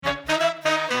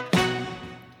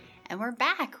we're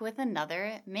back with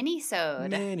another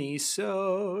mini-sode.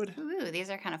 Mini-sode. Ooh,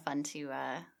 these are kind of fun to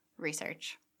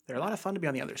research. They're a lot of fun to be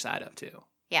on the other side of, too.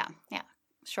 Yeah.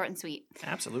 Short and sweet.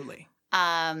 Absolutely.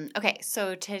 Okay,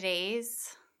 so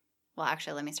today's... Well,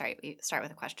 actually, let me start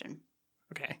with a question.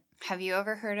 Okay. Have you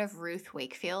ever heard of Ruth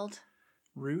Wakefield?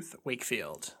 Ruth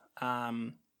Wakefield.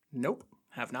 Nope.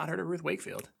 Have not heard of Ruth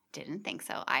Wakefield. Didn't think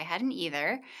so. I hadn't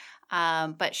either.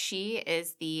 But she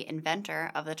is the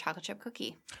inventor of the chocolate chip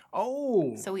cookie.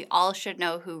 Oh. So we all should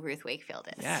know who Ruth Wakefield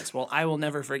is. Yes. Well, I will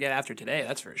never forget after today.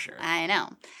 That's for sure. I know.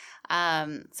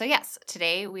 So yes,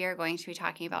 today we are going to be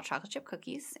talking about chocolate chip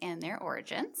cookies and their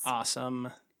origins.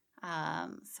 Awesome.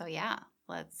 So yeah,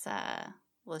 let's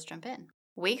jump in.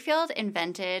 Wakefield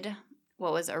invented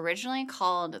what was originally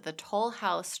called the Toll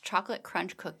House chocolate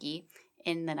crunch cookie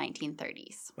in the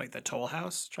 1930s. Like the Toll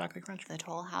House chocolate crunch? The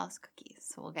Toll House cookies.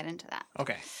 So we'll get into that.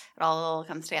 Okay. It all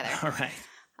comes together. All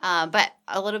right. But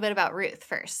a little bit about Ruth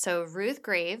first. So Ruth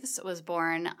Graves was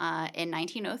born in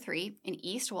 1903 in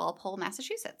East Walpole,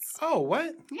 Massachusetts. Oh,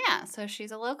 what? Yeah, so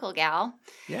she's a local gal.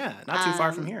 Yeah, not too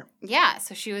far from here. Yeah,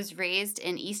 so she was raised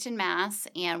in Easton, Mass.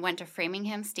 And went to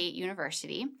Framingham State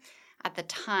University. At the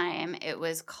time, it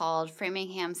was called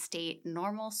Framingham State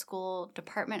Normal School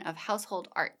Department of Household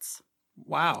Arts.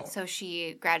 Wow. So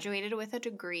she graduated with a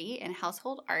degree in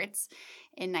household arts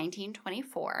in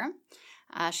 1924.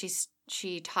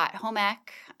 She taught home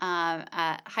ec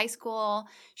at high school.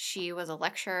 She was a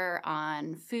lecturer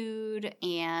on food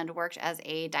and worked as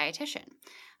a dietitian.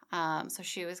 So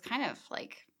she was kind of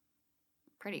like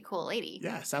pretty cool lady.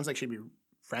 Yeah, sounds like she'd be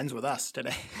friends with us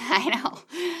today. I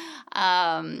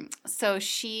know. So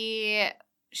she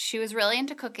was really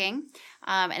into cooking.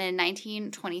 And in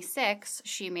 1926,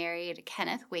 she married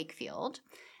Kenneth Wakefield.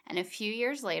 And a few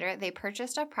years later, they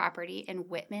purchased a property in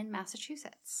Whitman,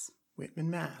 Massachusetts. Whitman,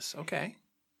 Mass. Okay.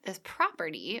 This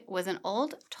property was an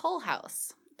old toll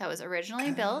house that was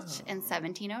originally built in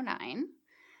 1709.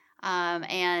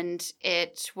 And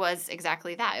it was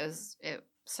exactly that. It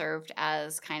served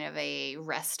as kind of a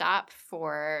rest stop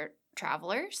for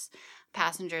travelers.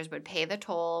 Passengers would pay the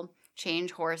toll,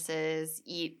 change horses,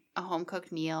 eat a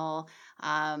home-cooked meal,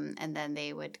 and then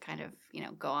they would kind of,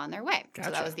 go on their way. Gotcha.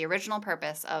 So that was the original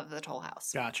purpose of the toll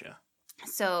house. Gotcha.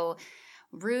 So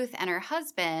Ruth and her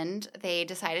husband, they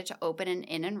decided to open an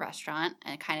inn and restaurant,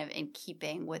 and kind of in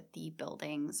keeping with the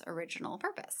building's original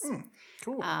purpose.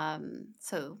 Cool.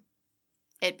 So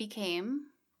it became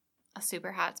a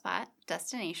super hotspot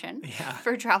destination Yeah.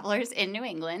 for travelers in New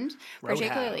England,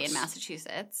 particularly in Roadhouse.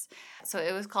 Massachusetts. So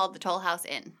it was called the Toll House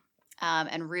Inn.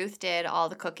 And Ruth did all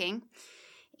the cooking.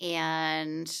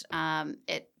 And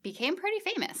it became pretty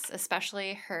famous,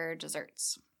 especially her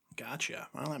desserts. Gotcha.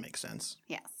 Well, that makes sense.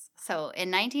 Yes. So in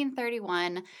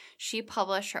 1931, she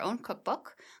published her own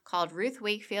cookbook called Ruth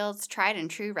Wakefield's Tried and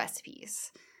True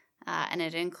Recipes. And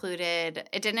it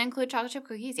didn't include chocolate chip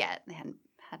cookies yet. They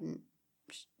hadn't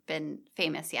been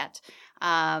famous yet.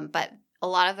 But a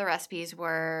lot of the recipes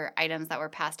were items that were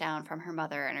passed down from her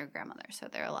mother and her grandmother. So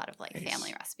there are a lot of Nice.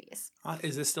 family recipes.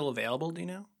 Is this still available, do you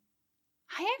know?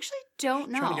 I actually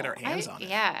don't know. Trying to get our hands on it.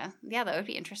 Yeah, that would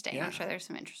be interesting. Yeah. I'm sure there's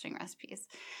some interesting recipes.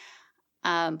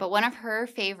 But one of her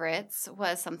favorites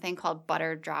was something called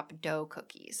butter drop dough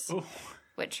cookies, Oh,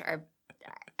 which are,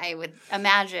 I would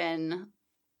imagine,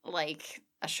 like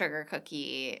a sugar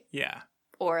cookie yeah.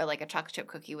 or like a chocolate chip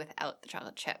cookie without the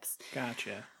chocolate chips.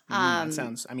 Gotcha. Um,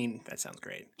 that sounds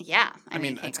great. Yeah. I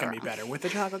mean, can't it's go going to be wrong. better with the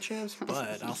chocolate chips,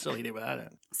 but I'll still eat it without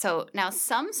it. So now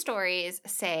some stories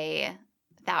say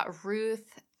that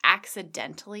Ruth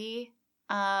accidentally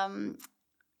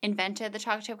invented the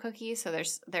chocolate chip cookies. So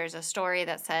there's a story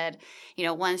that said,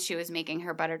 once she was making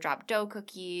her butter drop dough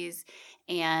cookies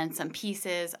and some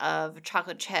pieces of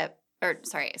chocolate chips,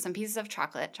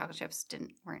 chocolate chips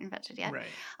weren't invented yet.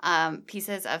 Right.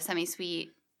 Pieces of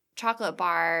semi-sweet chocolate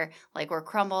bar were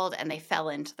crumbled and they fell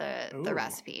into the Ooh.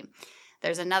 recipe.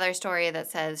 There's another story that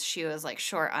says she was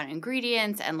short on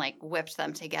ingredients and whipped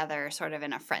them together sort of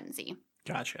in a frenzy.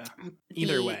 Gotcha.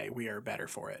 Either way, we are better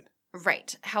for it.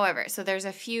 Right. However, so there's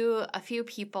a few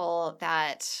people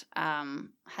that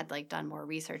had done more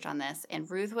research on this,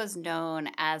 and Ruth was known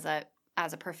as a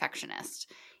perfectionist.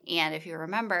 And if you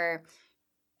remember,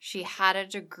 she had a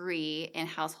degree in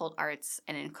household arts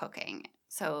and in cooking.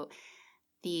 So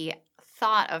the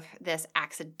thought of this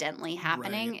accidentally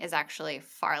happening is actually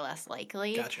far less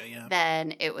likely Gotcha, yeah.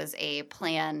 than it was a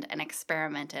planned and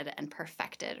experimented and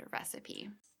perfected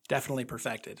recipe. Definitely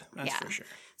perfected. That's for sure.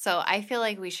 So I feel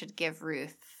like we should give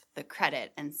Ruth the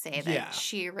credit and say that Yeah.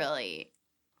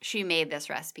 she made this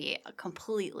recipe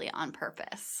completely on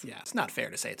purpose. Yeah, it's not fair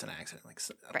to say it's an accident.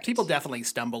 Right. People definitely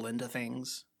stumble into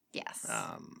things, Yes.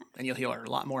 And you'll hear a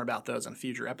lot more about those on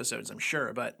future episodes, I'm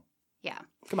sure. But yeah.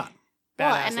 come on.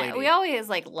 Well, Badass and lady. we always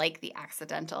like the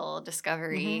accidental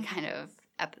discovery Mhm. kind of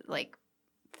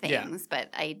things, Yeah. but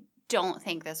I don't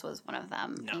think this was one of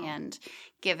them. No. And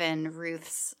given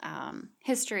Ruth's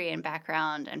history and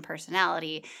background and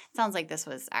personality, it sounds like this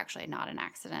was actually not an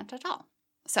accident at all.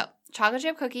 So chocolate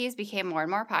chip cookies became more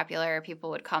and more popular. People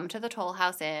would come to the Toll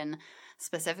House Inn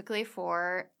specifically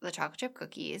for the chocolate chip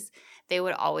cookies. They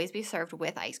would always be served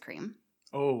with ice cream.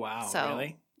 Oh, wow. So,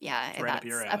 really? Yeah, It's right up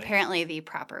your that's alley. apparently the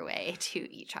proper way to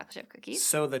eat chocolate chip cookies.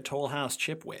 So the Toll House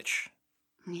Chip Witch.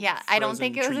 Yeah, I don't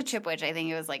think it Frozen was a treats. chip witch. I think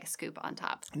it was like a scoop on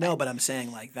top. No, but I'm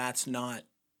saying like that's not.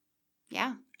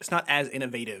 Yeah, It's not as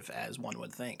innovative as one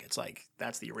would think. It's like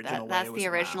that's the original way that's it was the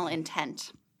original around.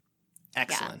 intent.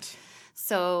 Excellent.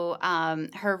 So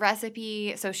her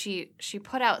recipe, so she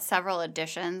put out several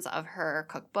editions of her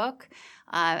cookbook,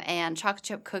 and chocolate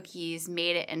chip cookies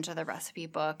made it into the recipe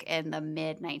book in the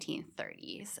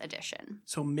mid-1930s edition.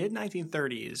 So mid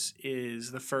 1930s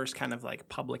is the first kind of like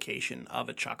publication of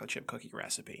a chocolate chip cookie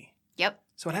recipe. Yep.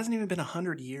 So it hasn't even been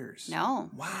 100 years. No,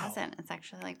 Wow. it hasn't. It's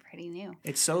actually like pretty new.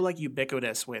 It's so like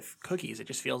ubiquitous with cookies. It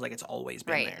just feels like it's always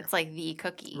been Right. there. It's like the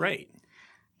cookie. Right.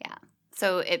 Yeah.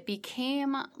 So it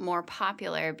became more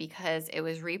popular because it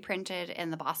was reprinted in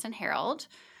the Boston Herald,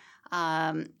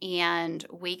 and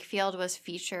Wakefield was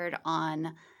featured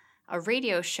on a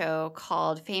radio show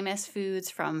called Famous Foods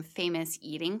from Famous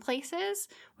Eating Places,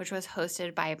 which was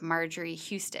hosted by Marjorie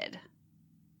Husted,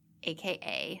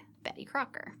 a.k.a. Betty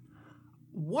Crocker.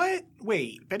 What?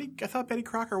 Wait, I thought Betty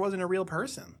Crocker wasn't a real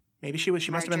person. Maybe she was.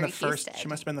 She must have been the Marjorie first. Husted. She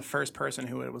must have been the first person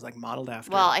who it was like modeled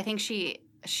after. Well, I think she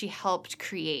helped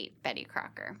create Betty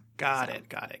Crocker. Got So.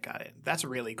 it. That's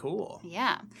really cool.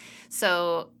 Yeah.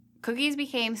 So cookies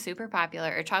became super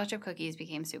popular, or chocolate chip cookies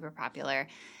became super popular.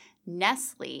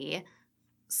 Nestle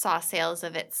saw sales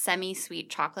of its semi-sweet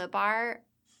chocolate bar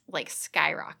like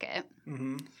skyrocket.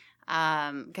 Mm-hmm.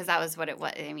 Because that was what it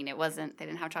was. I mean, it wasn't, they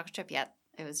didn't have chocolate chip yet.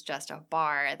 It was just a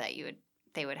bar that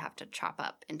they would have to chop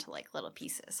up into like little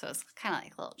pieces. So it's kind of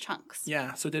like little chunks.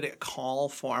 Yeah. So did it call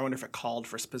for? I wonder if it called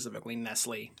for specifically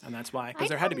Nestle, and that's why. I Because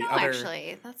there had to don't be know, other.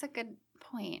 actually. That's a good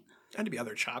point. There had to be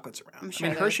other chocolates around. I'm sure I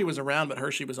mean, there was- Hershey was around, but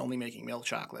Hershey was only making milk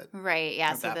chocolate. Right.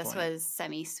 Yeah. At So that this point. was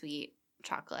semi-sweet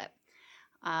chocolate.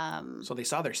 So they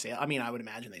saw their sale. I mean, I would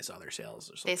imagine they saw their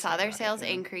sales. They saw their sales yeah.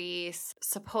 increase.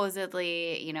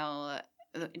 Supposedly,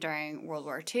 during World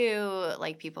War II,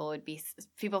 like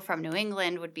people from New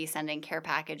England would be sending care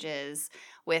packages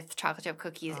with chocolate chip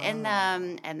cookies in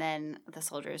them, and then the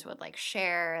soldiers would like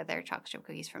share their chocolate chip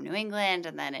cookies from New England,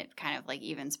 and then it kind of like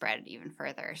even spread even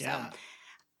further. Yeah. So,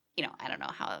 I don't know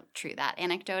how true that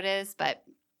anecdote is, but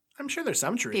I'm sure there's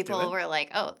some truth people to it. were like,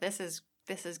 "Oh, this is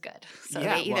good." So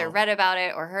Yeah, they either well- read about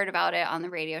it or heard about it on the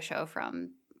radio show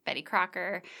from Betty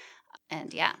Crocker.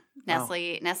 And yeah,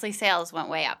 Nestle sales went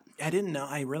way up. I didn't know.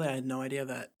 I had no idea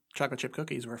that chocolate chip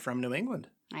cookies were from New England.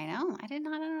 I know. I did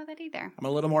not know that either. I'm a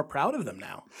little more proud of them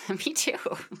now. Me too.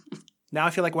 Now I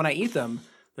feel like when I eat them,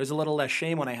 there's a little less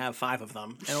shame when I have 5 of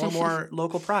them, and a little more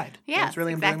local pride. Yeah, it's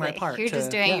really exactly. doing my part. You're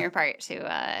just doing yeah. your part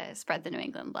to spread the New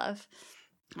England love.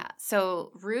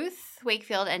 So Ruth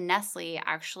Wakefield and Nestle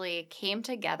actually came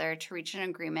together to reach an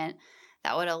agreement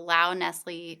that would allow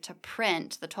Nestle to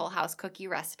print the Toll House cookie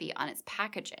recipe on its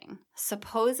packaging.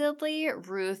 Supposedly,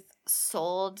 Ruth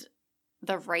sold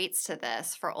the rights to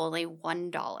this for only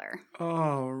 $1.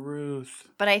 Oh, Ruth.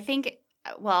 But I think,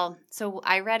 so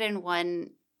I read in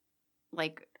one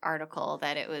like article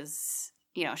that it was,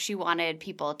 she wanted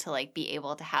people to like be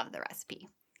able to have the recipe.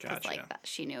 'Cause, Gotcha. like that,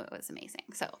 she knew it was amazing.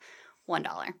 So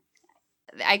 $1.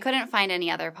 I couldn't find any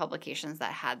other publications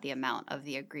that had the amount of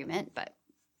the agreement, but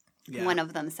Yeah. one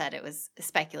of them said it was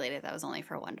speculated that was only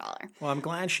for $1. Well, I'm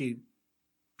glad she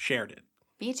shared it.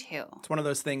 Me too. It's one of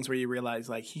those things where you realize,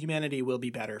 like, humanity will be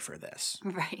better for this.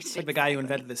 Right. It's like the guy who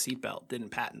invented the seatbelt didn't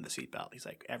patent the seatbelt. He's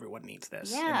like, everyone needs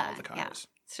this in all Yeah, the yeah. cars.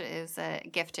 So it was a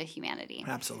gift to humanity.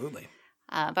 Absolutely.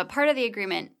 But part of the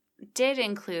agreement did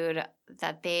include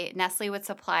that Nestle would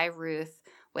supply Ruth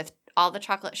with all the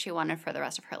chocolate she wanted for the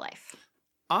rest of her life.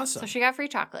 Awesome. So she got free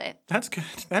chocolate, That's good.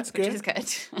 That's which good. is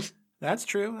good. That's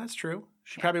true. That's true.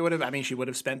 She probably would have, she would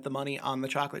have spent the money on the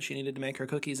chocolate she needed to make her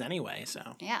cookies anyway,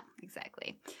 so. Yeah,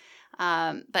 exactly.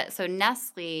 But so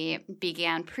Nestle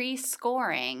began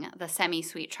pre-scoring the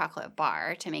semi-sweet chocolate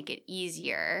bar to make it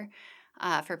easier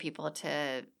for people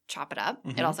to chop it up.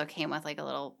 Mhm. It also came with like a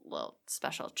little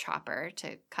special chopper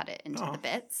to cut it into Oh. the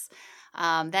bits.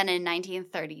 Then in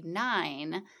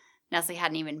 1939, Nestle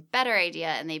had an even better idea,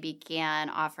 and they began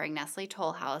offering Nestle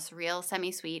Toll House real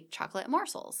semi-sweet chocolate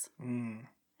morsels. Mm.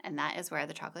 And that is where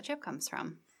the chocolate chip comes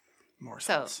from. More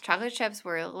So sense. chocolate chips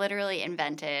were literally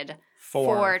invented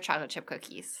For for chocolate chip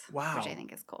cookies. Wow. Which I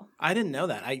think is cool. I didn't know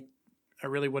that. I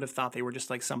really would have thought they were just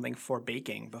like something for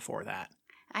baking before that.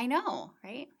 I know,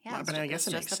 right? Yeah, Well, but I guess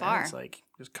it makes the sense. Like,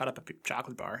 just cut up a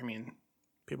chocolate bar. I mean,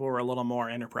 people were a little more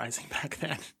enterprising back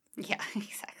then. Yeah,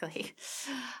 exactly.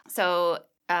 So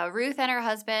Ruth and her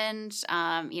husband,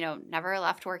 never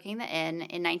left working the inn.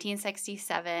 In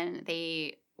 1967,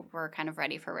 they were kind of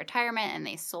ready for retirement, and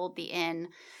they sold the inn.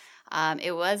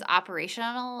 It was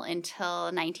operational until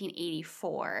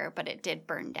 1984, but it did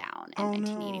burn down in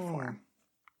 1984.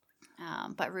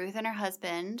 No. But Ruth and her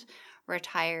husband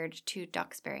retired to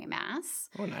Duxbury, Mass.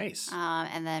 Oh, nice.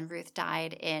 And then Ruth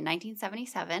died in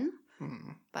 1977,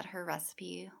 Hmm. but her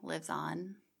recipe lives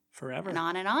on Forever. and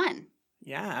on and on.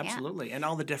 Yeah, absolutely. And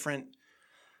all the different,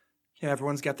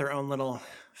 everyone's got their own little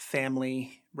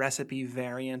family recipe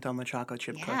variant on the chocolate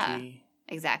chip cookie.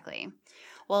 Exactly.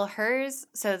 Well,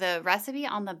 so the recipe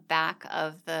on the back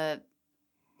of the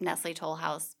Nestle Toll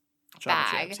House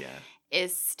Chocolate bag chips, yeah.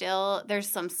 is still, there's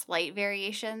some slight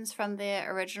variations from the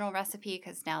original recipe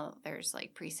because now there's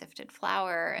like pre-sifted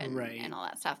flour and all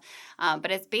that stuff.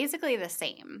 But it's basically the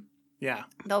same. Yeah.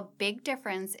 The big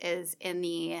difference is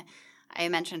I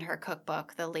mentioned her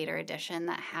cookbook, the later edition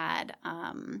that had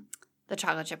the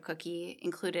chocolate chip cookie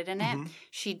included in it. Mhm.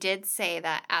 She did say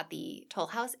that at the Toll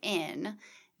House Inn,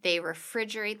 they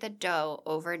refrigerate the dough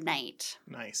overnight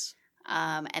Nice.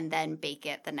 and then bake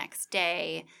it the next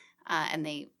day. And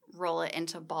they roll it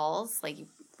into balls, like you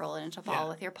roll it into a ball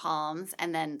with your palms,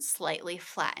 and then slightly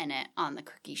flatten it on the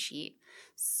cookie sheet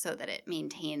so that it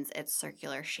maintains its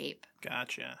circular shape.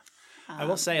 Gotcha. I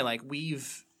will say, like,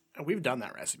 we've done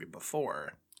that recipe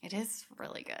before. It is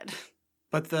really good.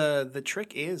 But the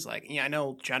trick is, like, I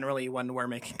know generally when we're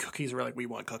making cookies, we're like, we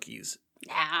want cookies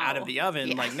Now. out of the oven,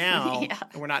 Yeah. like now. Yeah.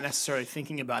 We're not necessarily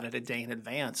thinking about it a day in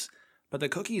advance. But the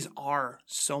cookies are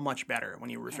so much better when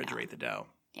you refrigerate the dough.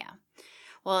 Yeah.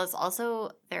 Well,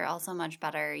 they're also much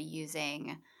better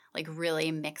using, like,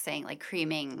 really mixing, like,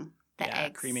 creaming the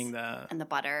eggs. Creaming and the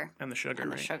butter. the sugar.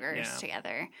 And the right? sugars Yeah.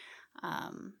 together.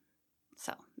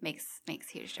 So makes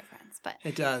huge difference. But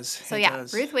It does. so It yeah,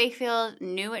 does. Ruth Wakefield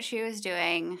knew what she was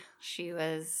doing. She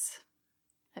was,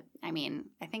 I mean,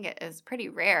 I think it is pretty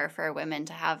rare for women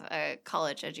to have a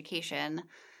college education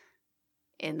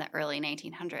in the early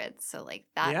 1900s. So like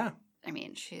that, Yeah. I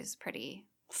mean, she's pretty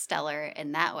stellar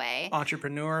in that way.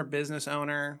 Entrepreneur, business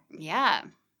owner, Yeah.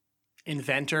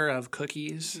 inventor of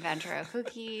cookies. Inventor of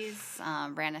cookies,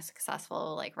 ran a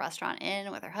successful like restaurant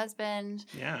inn with her husband.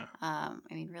 Yeah. I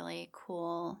mean, really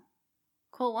cool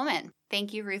woman.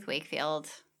 Thank you, Ruth Wakefield.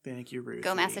 Thank you, Ruth.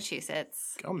 Go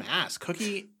Massachusetts. Go Mass.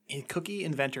 Cookie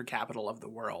inventor capital of the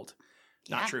world.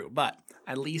 Not Yeah. true, but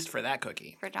at least for that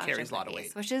cookie, For chocolate carries chip a lot of cookies,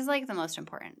 weight. which is like the most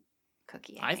important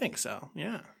cookie. I think so.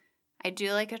 Yeah. I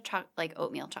do like like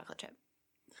oatmeal chocolate chip.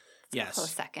 It's Yes. a close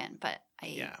second, but I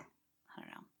don't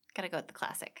know. Gotta go with the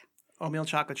classic. Oatmeal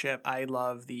chocolate chip. I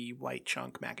love the white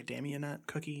chunk macadamia nut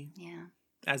cookie Yeah,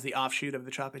 as the offshoot of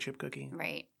the chocolate chip cookie.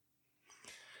 right.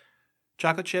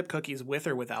 Chocolate chip cookies with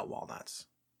or without walnuts.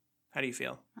 How do you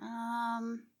feel?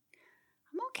 I'm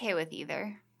okay with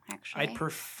either. Actually, I'd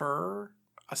prefer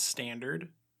a standard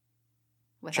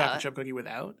without. chocolate chip cookie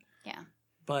without. Yeah,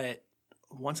 But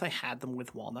once I had them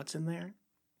with walnuts in there,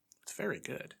 it's very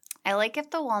good. I like if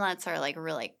the walnuts are like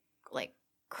really like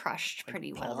crushed Like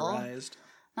pretty well. pulverized.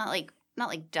 Not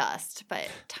like dust, but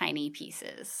tiny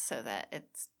pieces, so that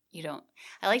it's you don't.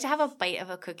 I like to have a bite of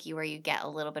a cookie where you get a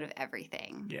little bit of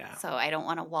everything. Yeah. So I don't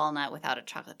want a walnut without a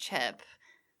chocolate chip.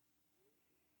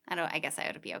 I guess I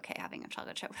would be okay having a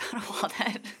chocolate chip without a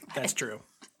walnut. That's true.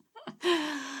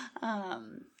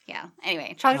 Yeah.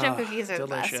 Anyway, chocolate chip cookies are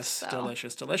delicious, the best.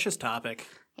 So. delicious topic.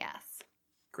 Yes.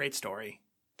 Great story.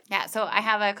 Yeah. So I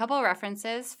have a couple of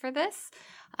references for this.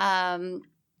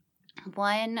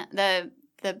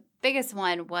 The biggest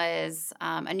one was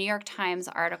a New York Times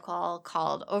article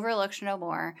called "Overlooked No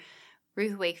More: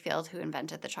 Ruth Wakefield, Who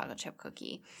Invented the Chocolate Chip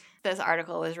Cookie." This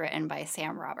article was written by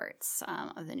Sam Roberts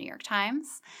of the New York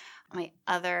Times. My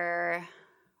other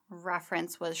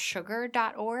reference was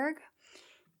sugar.org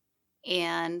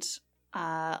and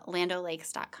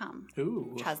landolakes.com, Ooh.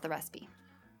 which has the recipe.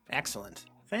 Excellent.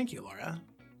 Thank you, Laura.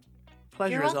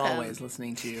 Pleasure You're as welcome. always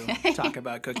listening to you talk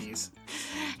about cookies.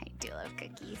 I do love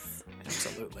cookies.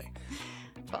 Absolutely.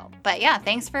 Cool. But yeah,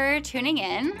 thanks for tuning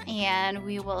in, and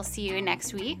we will see you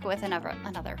next week with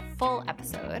another full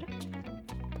episode.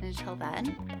 Until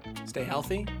then, Stay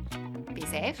healthy, be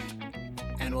safe.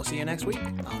 and we'll see you next week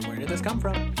on Where Did This Come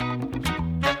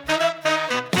From?